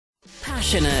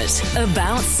Passionate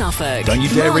about Suffolk. Don't you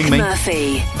dare ring me.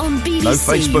 Murphy on BBC No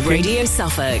Facebooking. Radio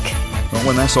Suffolk. Not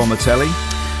when that's on the telly.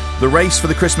 The race for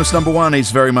the Christmas number one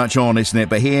is very much on, isn't it?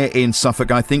 But here in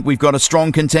Suffolk, I think we've got a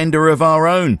strong contender of our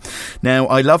own. Now,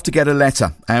 I love to get a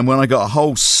letter, and when I got a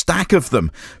whole stack of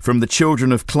them from the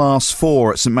children of Class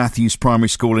 4 at St Matthew's Primary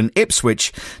School in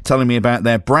Ipswich, telling me about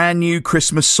their brand new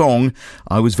Christmas song,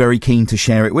 I was very keen to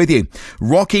share it with you.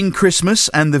 Rocking Christmas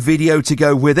and the video to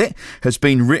go with it has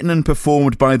been written and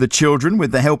performed by the children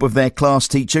with the help of their class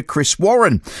teacher, Chris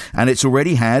Warren, and it's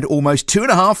already had almost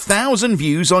 2,500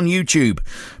 views on YouTube.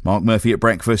 Mark Murphy at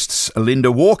Breakfast's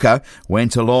Linda Walker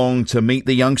went along to meet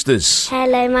the youngsters.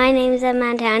 Hello, my name's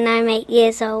Amanda and I'm 8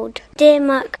 years old. Dear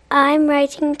Mark, I'm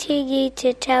writing to you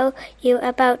to tell you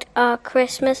about our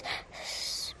Christmas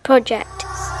project.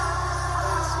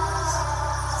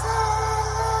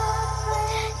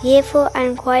 Year 4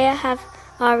 and choir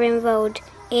are enrolled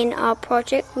in our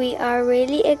project. We are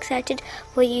really excited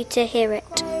for you to hear it.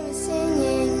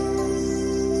 Singing,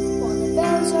 while the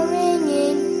bells are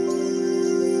ringing.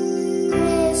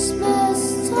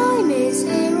 Christmas time is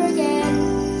here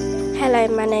again. Hello,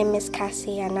 my name is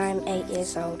Cassie and I'm 8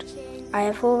 years old. I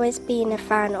have always been a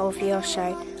fan of your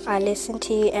show. I listen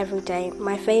to you every day.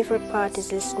 My favourite part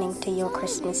is listening to your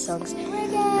Christmas songs. It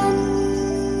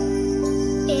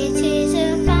is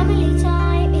a family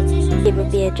time. It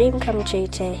would be a dream come true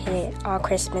to hear our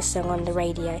Christmas song on the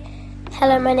radio.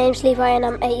 Hello, my name's Levi and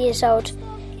I'm 8 years old.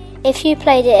 If you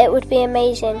played it, it would be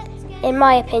amazing. In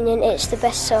my opinion, it's the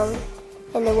best song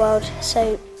in the world,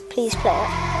 so please play it.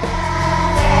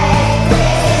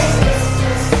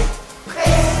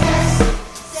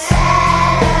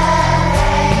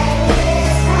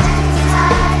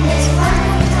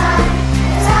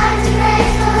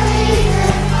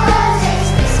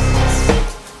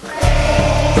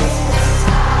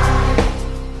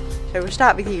 So we'll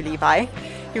start with you, Levi.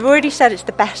 You've already said it's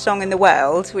the best song in the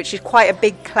world, which is quite a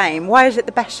big claim. Why is it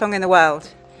the best song in the world?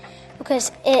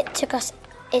 Because it took us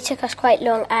quite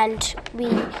long and we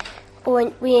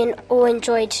all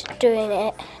enjoyed doing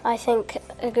it. I think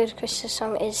a good Christmas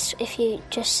song is if you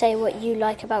just say what you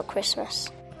like about Christmas.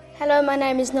 Hello, my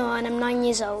name is Noah and I'm 9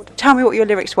 years old. Tell me what your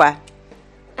lyrics were.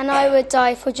 And I would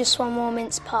die for just one more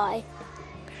mince pie.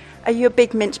 Are you a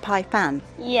big mince pie fan?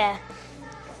 Yeah.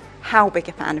 How big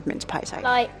a fan of mince pies are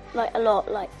you? Like a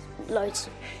lot, like loads.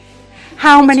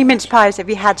 How many mince pies have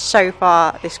you had so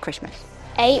far this Christmas?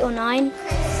 8 or 9.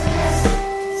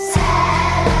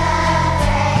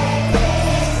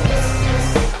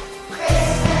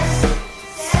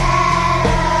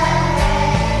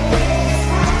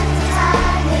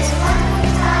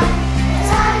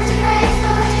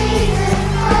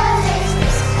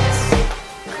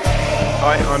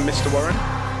 Hi, I'm Mr. Warren,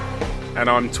 and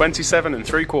I'm 27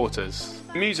 3/4.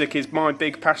 Music is my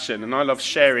big passion, and I love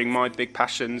sharing my big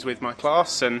passions with my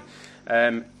class, and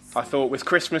I thought with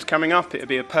Christmas coming up, it would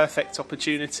be a perfect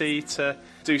opportunity to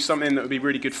do something that would be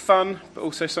really good fun, but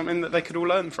also something that they could all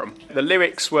learn from. The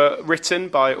lyrics were written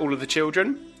by all of the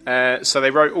children, so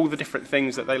they wrote all the different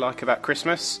things that they like about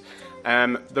Christmas.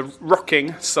 The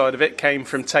rocking side of it came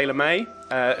from Taylor May,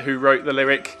 who wrote the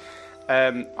lyric,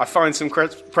 I find some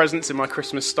presents in my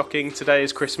Christmas stocking, today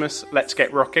is Christmas, let's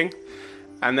get rocking.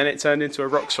 And then it turned into a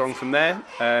rock song from there,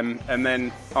 and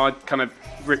then I kind of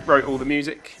wrote all the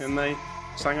music and they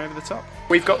sang over the top.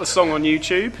 We've got the song on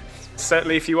YouTube.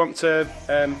 Certainly if you want to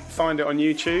find it on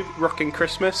YouTube, Rocking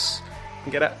Christmas,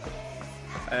 and get it.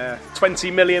 20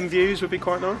 million views would be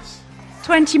quite nice.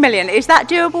 20 million, is that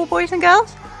doable, boys and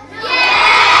girls?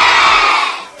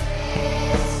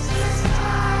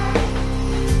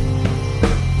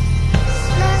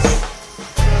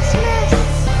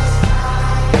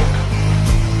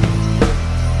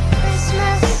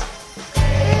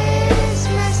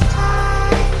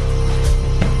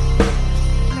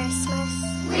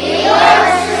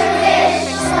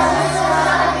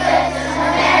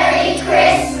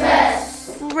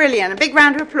 Brilliant. A big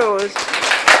round of applause.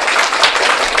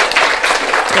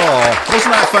 Oh,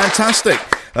 wasn't that fantastic?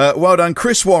 Well done,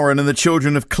 Chris Warren and the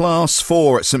children of Class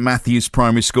 4 at St Matthew's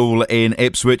Primary School in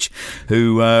Ipswich,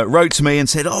 who wrote to me and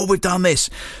said, oh, we've done this.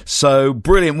 So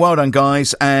brilliant. Well done,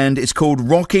 guys. And it's called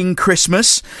Rocking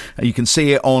Christmas. You can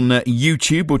see it on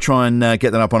YouTube. We'll try and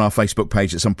get that up on our Facebook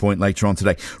page at some point later on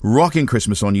today. Rocking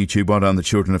Christmas on YouTube. Well done, the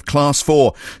children of Class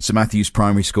 4, St Matthew's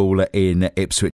Primary School in Ipswich.